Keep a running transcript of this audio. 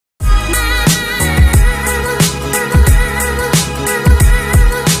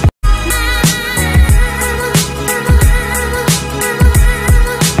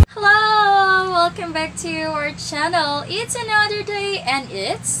it's another day and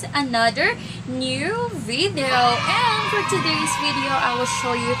it's another new video. And for today's video, I will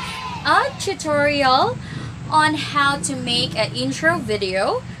show you a tutorial on how to make an intro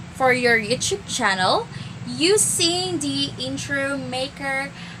video for your YouTube channel using the intro maker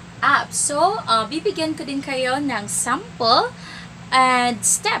app. So, bibigyan ko din kayo ng sample and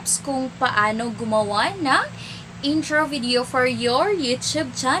steps kung paano gumawa ng intro video for your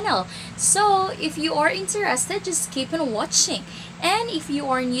YouTube channel. So, if you are interested, just keep on watching. And if you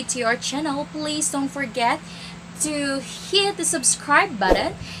are new to your channel, please don't forget to hit the subscribe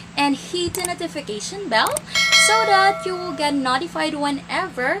button and hit the notification bell so that you will get notified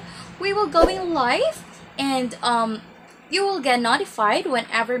whenever we will go in live, and you will get notified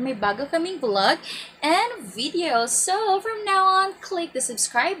whenever may bago kaming vlog and video. So from now on, click the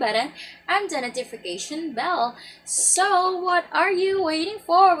subscribe button and the notification bell. So what are you waiting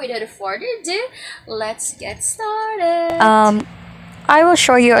for? Without further ado, let's get started. I will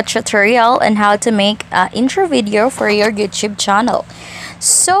show you a tutorial on how to make an intro video for your YouTube channel.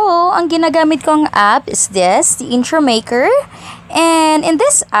 So, ang ginagamit kong app is this, the intro maker. And in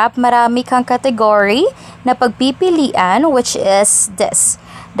this app, marami kang category na pagpipilian, which is this,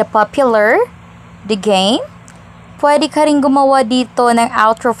 the popular, the game. Pwede ka rin gumawa dito ng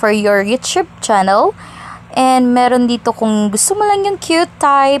outro for your YouTube channel. And meron dito kung gusto mo lang yung cute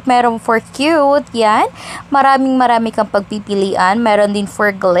type, meron for cute, yan. Marami kang pagpipilian. Meron din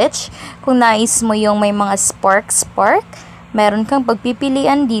for glitch, kung nais mo yung may mga spark. Meron kang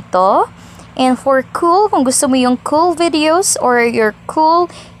pagpipilian dito. And for cool, kung gusto mo yung cool videos or your cool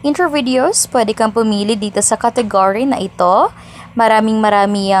intro videos, pwede kang pumili dito sa category na ito. Marami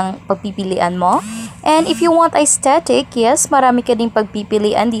yung pagpipilian mo. And if you want aesthetic, yes, marami ka din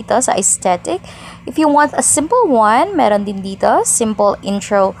pagpipilian dito sa aesthetic. If you want a simple one, meron din dito, simple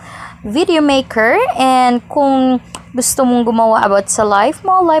intro video maker. And kung gusto mong gumawa about sa life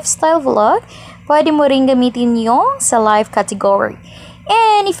mo, lifestyle vlog, pwede mo rin gamitin yung sa live category.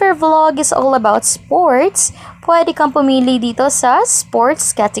 And if your vlog is all about sports, pwede kang pumili dito sa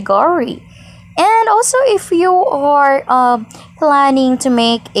sports category. And also, if you are planning to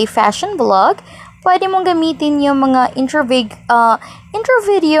make a fashion vlog, pwede mong gamitin yung mga intro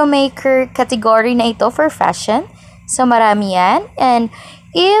video maker category na ito for fashion. So, marami yan. And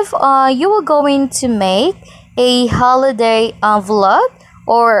if you will going to make a holiday vlog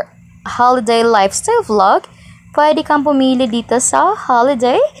or holiday lifestyle vlog, pwede kang pumili dito sa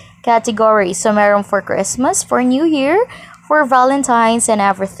holiday category. So, meron for Christmas, for New Year, for Valentine's, and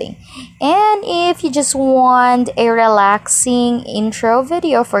everything. And if you just want a relaxing intro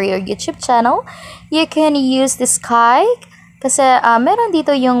video for your YouTube channel, you can use the sky kasi meron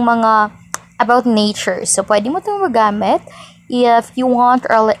dito yung mga about nature. So, pwede mo itong magamit if you want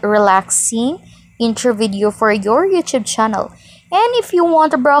a relaxing intro video for your YouTube channel. And if you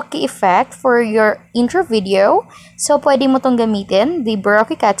want a brokey effect for your intro video, so pwede mo itong gamitin, the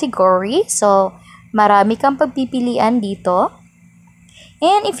brokey category. So, marami kang pagpipilian dito.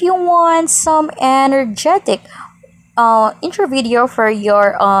 And if you want some energetic intro video for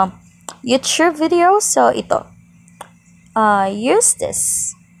your YouTube video, so ito. Use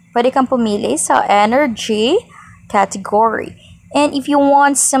this. Pwede kang pumili sa energy category. And if you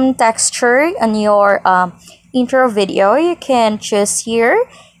want some texture on your intro video, you can choose here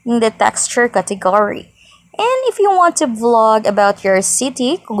in the texture category. And if you want to vlog about your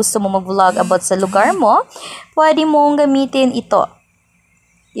city, kung gusto mo mag-vlog about sa lugar mo, pwede mong gamitin ito.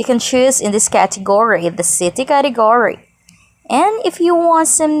 You can choose in this category, the city category. And if you want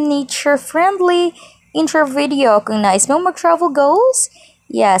some nature-friendly intro video, kung nais mong mag-travel goals,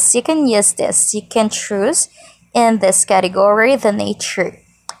 yes, you can use this. You can choose in this category, the nature.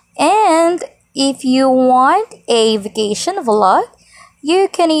 And if you want a vacation vlog,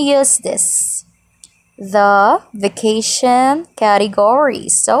 you can use this, the vacation category.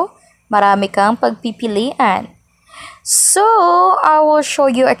 So, marami kang pagpipilian. So, I will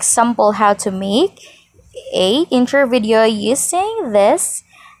show you example how to make a intro video using this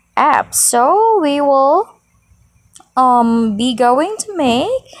app. So, we will be going to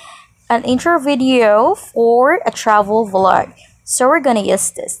make an intro video for a travel vlog. So, we're gonna use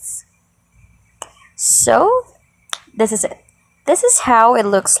this. So, this is it. This is how it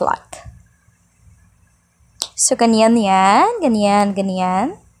looks like. So, ganyan yan.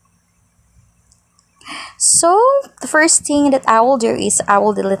 Ganyan. So, the first thing that I will do is I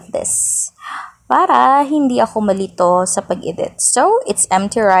will delete this para hindi ako malito sa pag-edit. So, it's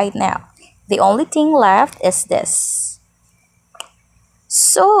empty right now. The only thing left is this.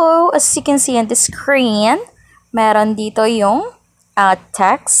 So, as you can see on the screen, meron dito yung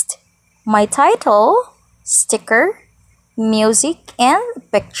text, my title, sticker, music, and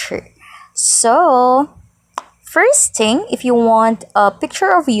picture. So, first thing, if you want a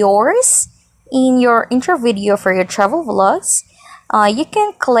picture of yours in your intro video for your travel vlogs, you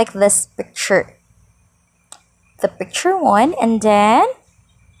can click this picture. The picture one, and then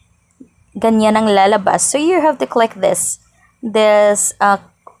ganyan ang lalabas. So you have to click this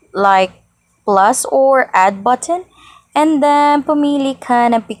like plus or add button, and then pumili ka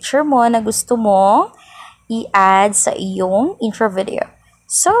ng picture mo na gusto mo i-add sa iyong intro video.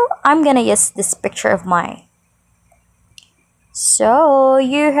 So I'm gonna use this picture of mine. So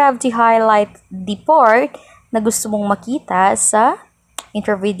you have to highlight the part na gusto mong makita sa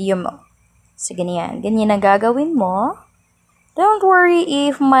intro video mo. So ganyan ang gagawin mo. Don't worry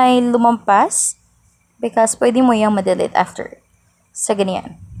if may lumampas because pwede mo yung ma-delete after. So,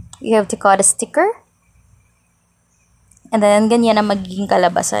 ganyan. You have to cut a sticker. And then, ganyan ang magiging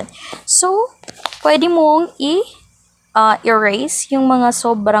kalabasan. So, pwede mong erase yung mga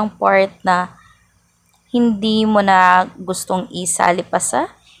sobrang part na hindi mo na gustong isali pa sa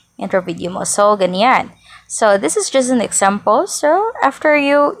intro video mo. So, ganyan. So, this is just an example. So, after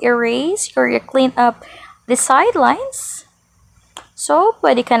you erase or you clean up the sidelines, so,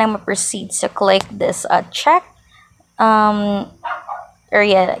 pwede ka nang ma-proceed. So, click this check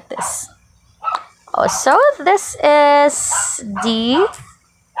area like this. Oh, so this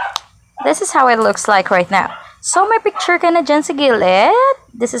is how it looks like right now. So, may picture ka na dyan sa gilid.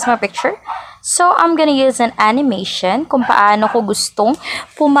 This is my picture. So, I'm gonna use an animation kung paano ko gustong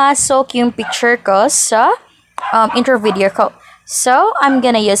pumasok yung picture ko sa intro video ko. So, I'm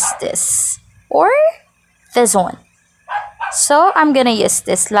gonna use this or this one. So, I'm gonna use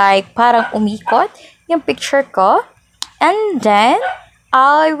this like parang umikot yung picture ko. And then,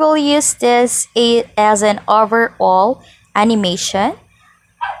 I will use this as an overall animation.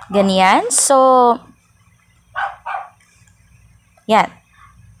 Ganyan. So, yan.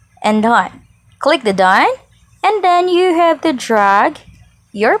 And done. Click the done. And then, you have to drag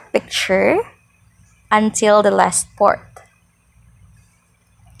your picture until the last part.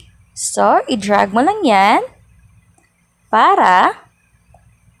 So, i-drag mo lang yan para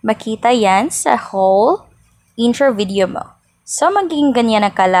makita yan sa whole intro video mo. So, magiging ganyan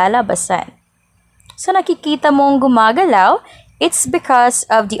ang kalalabasan. So, nakikita mong gumagalaw, it's because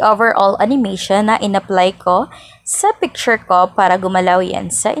of the overall animation na in-apply ko sa picture ko para gumalaw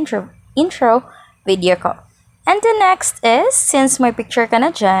yan sa intro video ko. And the next is, since may picture ka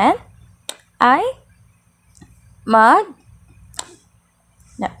na dyan,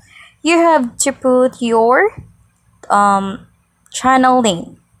 you have to put your channel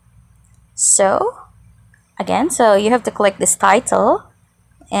name. So, again, so you have to click this title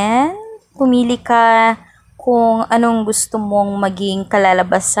and pumili ka kung anong gusto mong maging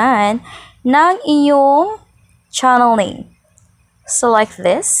kalalabasan ng iyong channel name. So, like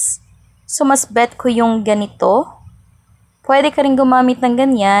this. So, mas bet ko yung ganito. Pwede ka rin gumamit ng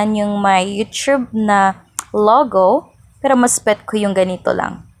ganyan, yung may YouTube na logo, pero mas bet ko yung ganito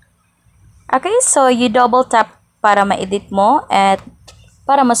lang. Okay, so you double tap para ma-edit mo at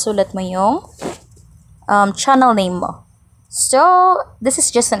para masulat mo yung channel name mo. So, this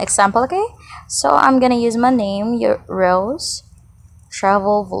is just an example, okay? So, I'm gonna use my name, Rose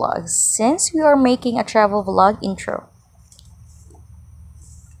Travel Vlogs, since we are making a travel vlog intro.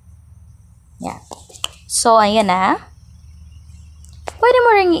 Yeah. So, ayan na. Pwede mo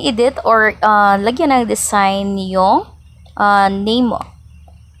rin i-edit or lagyan ng design yung name mo.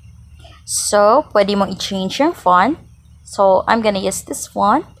 So, pwede mong i-change yung font. So, I'm gonna use this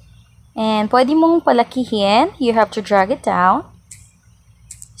font. And pwede mong palakihin. You have to drag it down.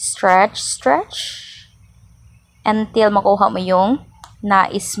 Stretch, stretch. Until makuha mo yung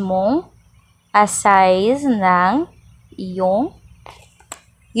nais mong size ng iyong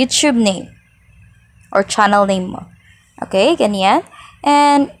YouTube name or channel name mo. Okay, ganyan.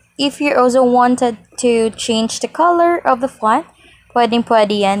 And if you also wanted to change the color of the font, pwede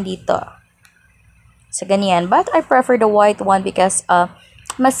yan dito. So, ganyan. But I prefer the white one because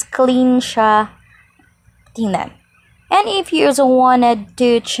mas clean siya tingnan. And if you also wanted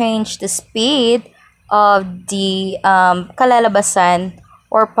to change the speed of the kalalabasan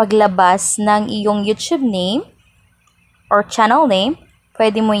or paglabas ng iyong YouTube name or channel name,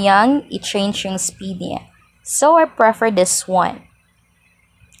 pwede mo yang i-change yung speed niya. So, I prefer this one.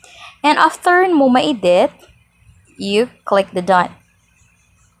 And after mo ma-edit, you click the done.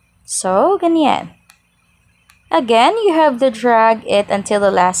 So, ganyan. Again, you have to drag it until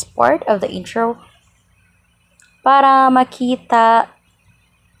the last part of the intro para makita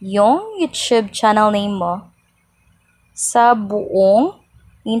yung YouTube channel name mo sa buong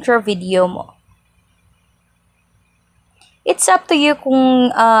intro video mo. It's up to you kung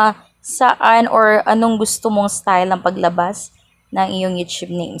saan or anong gusto mong style ng paglabas ng iyong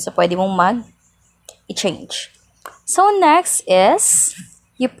YouTube name. So, pwede mong i-change. So, next is,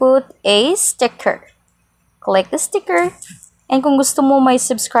 you put a sticker. Click the sticker. And kung gusto mo may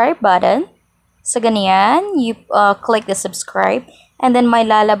subscribe button, sa ganyan, you click the subscribe. And then, may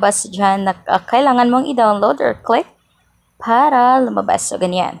lalabas dyan na kailangan mong i-download or click para lumabas. So,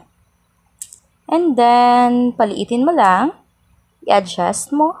 ganyan. And then, paliitin mo lang.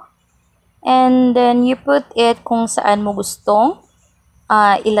 I-adjust mo. And then, you put it kung saan mo gustong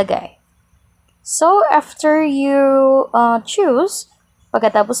ilagay. So, after you choose,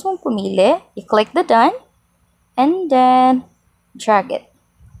 pagkatapos mong pumili, i-click the done, and then, drag it.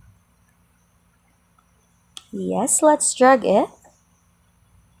 Yes, let's drag it.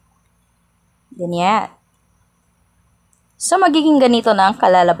 Ganyan. So, magiging ganito na ang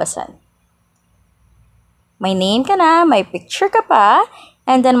kalalabasan. May name ka na, may picture ka pa,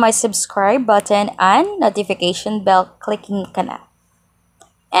 and then may subscribe button and notification bell clicking ka na.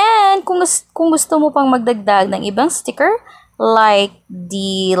 And kung gusto mo pang magdagdag ng ibang sticker, like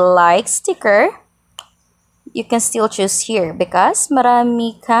the like sticker, you can still choose here because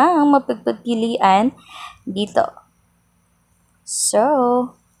marami kang mapagpipilian dito.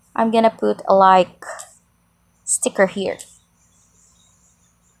 So, I'm gonna put a like sticker here.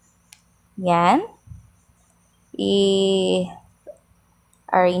 Yan. I-arrange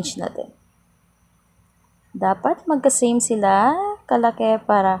natin. Dapat magka-same sila kalaki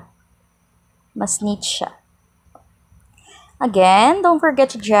para mas neat siya. Again, don't forget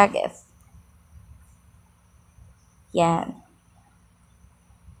to drag it. Yan.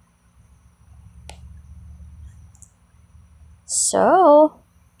 So,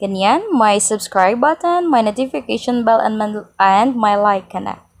 ganyan, my subscribe button, my notification bell, and my like ka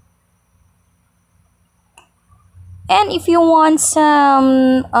na. And if you want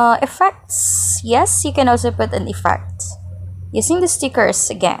some effects, yes, you can also put an effect using the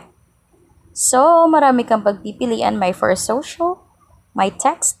stickers again. So, marami kang pagpipilian. May for social, may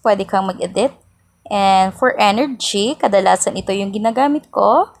text, pwede kang mag-edit. And for energy, kadalasan ito yung ginagamit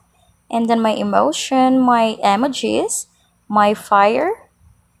ko. And then my emotion, my emojis, my fire,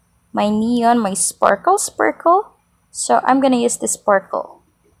 my neon, my sparkle. So, I'm gonna use the sparkle.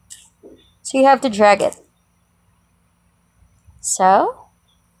 So, you have to drag it. So,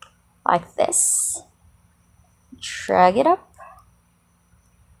 like this. Drag it up.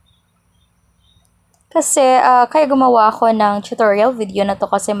 Kasi, kaya gumawa ako ng tutorial video na to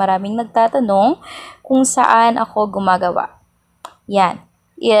kasi maraming nagtatanong kung saan ako gumagawa. Yan.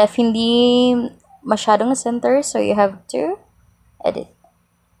 If hindi masyadong na-center, so you have to edit.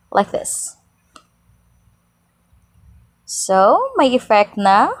 Like this. So, may effect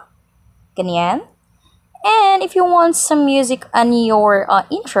na. Ganyan. And if you want some music on your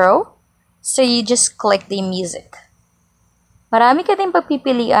intro, so you just click the music. Marami ka din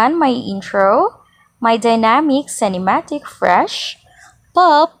pagpipilian. May intro, may dynamic, cinematic, fresh,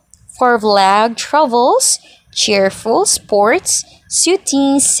 pop, for vlog, travels, cheerful, sports,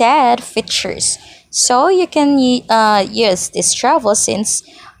 soothing, sad, features. So you can use this travel since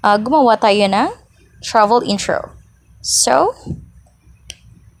gumawa tayo ng travel intro. So,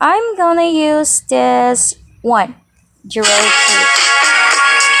 I'm gonna use this one. So,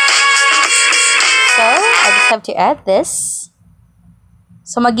 I just have to add this.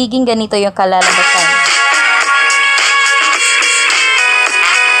 So, magiging ganito yung kalalabasan.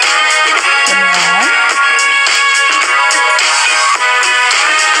 Ganyan.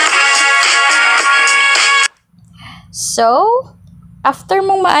 So, after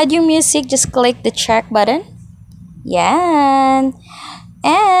mong ma-add yung music, just click the check button. Yan.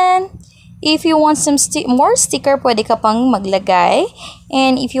 And if you want some more sticker, pwede ka pang maglagay.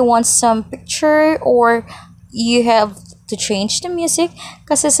 And if you want some picture or you have to change the music,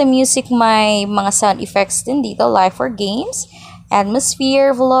 kasi sa music may mga sound effects din dito, like for games,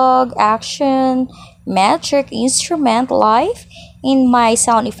 atmosphere, vlog, action, magic, instrument, live, and my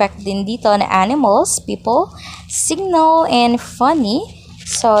sound effect din dito na animals, people, signal, and funny.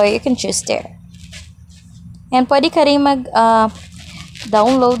 So you can choose there. And pwede ka rin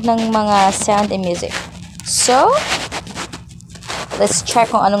download ng mga sound and music. So, let's check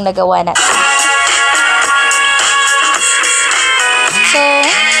kung anong nagawa natin. So,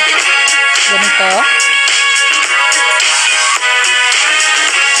 ganito.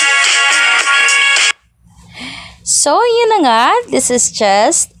 So, yun na nga. This is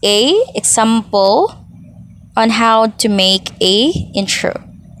just a example on how to make a intro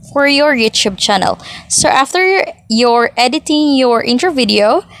for your YouTube channel. So after you're editing your intro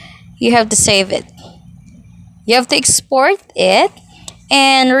video, you have to save it. You have to export it.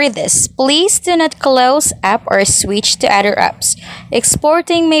 And read this. Please do not close app or switch to other apps.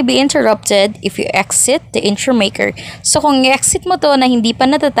 Exporting may be interrupted if you exit the intro maker. So kung i-exit mo to na hindi pa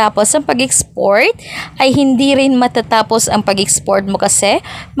natatapos ang pag-export, ay hindi rin matatapos ang pag-export mo kasi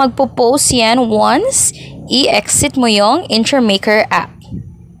magpo-post yan once i-exit mo yung intro maker app.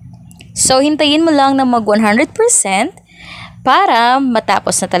 So hintayin mo lang na mag 100% para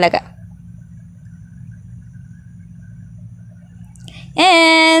matapos na talaga.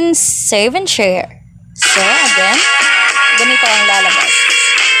 And save and share. So, again, ganito ang lalabas.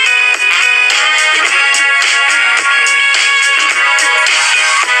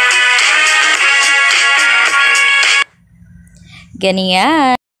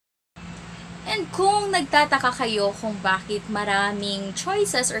 Ganyan. And kung nagtataka kayo kung bakit maraming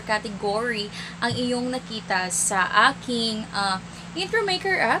choices or category ang iyong nakita sa aking intro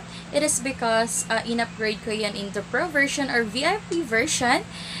maker app, it is because in-upgrade ko yan into Pro version or VIP version.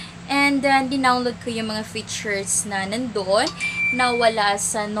 And then, dinownload ko yung mga features na nandoon na wala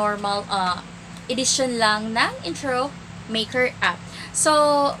sa normal edition lang ng intro maker app.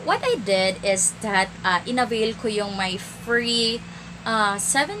 So, what I did is that in-avail ko yung my free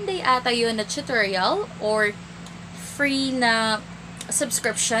 7-day ata yun na tutorial or free na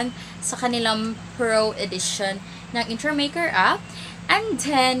subscription sa kanilang Pro edition ng intro maker app. And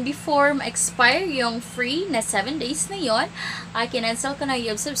then, before ma-expire yung free na 7 days na yon, kinancel ko na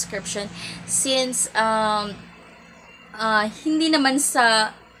yung subscription since hindi naman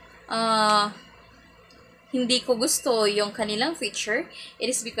sa hindi ko gusto yung kanilang feature. It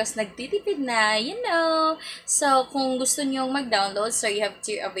is because nagtitipid na, you know. So, kung gusto nyong mag-download, so you have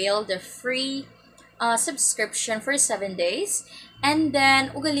to avail the free subscription for 7 days. And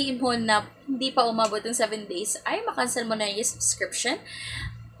then, ugaliin mo na hindi pa umabot ng 7 days, ay makancel mo na yung subscription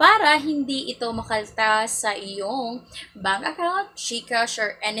para hindi ito makalta sa iyong bank account, GCash,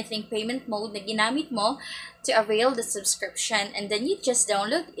 or anything payment mode na ginamit mo to avail the subscription. And then you just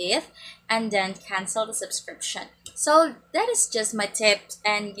download it and then cancel the subscription. So, that is just my tips.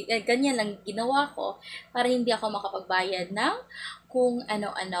 And ganyan lang ginawa ko para hindi ako makapagbayad ng kung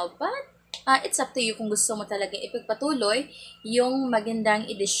ano-ano. But, it's up to you kung gusto mo talaga ipagpatuloy yung magandang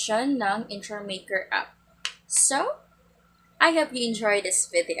edition ng intro maker app. So, I hope you enjoyed this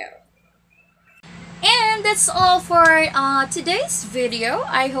video. And that's all for today's video.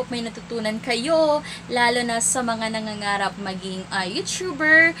 I hope may natutunan kayo, lalo na sa mga nangangarap maging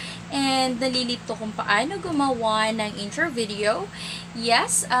YouTuber and nalilito kung paano gumawa ng intro video.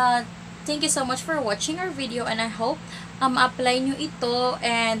 Yes, thank you so much for watching our video and I hope apply nyo ito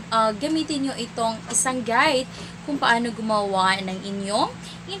and gamitin nyo itong isang guide kung paano gumawa ng inyong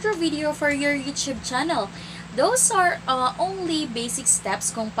intro video for your YouTube channel. Those are only basic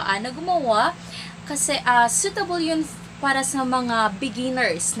steps kung paano gumawa kasi suitable yun para sa mga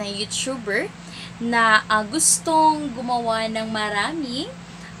beginners na YouTuber na gustong gumawa ng maraming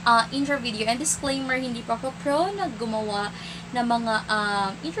intro video. And disclaimer, hindi pa ako pro na gumawa ng mga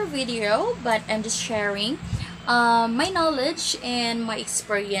intro video, but I'm just sharing my knowledge and my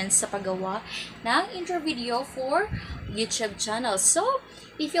experience sa paggawa ng intro video for YouTube channel. So,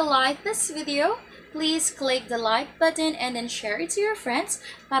 if you like this video, please click the like button and then share it to your friends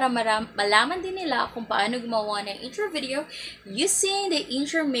para malaman din nila kung paano gumawa ng intro video using the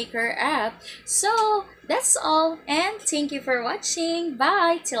intro maker app. So, that's all and thank you for watching.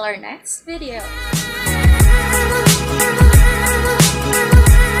 Bye! Till our next video.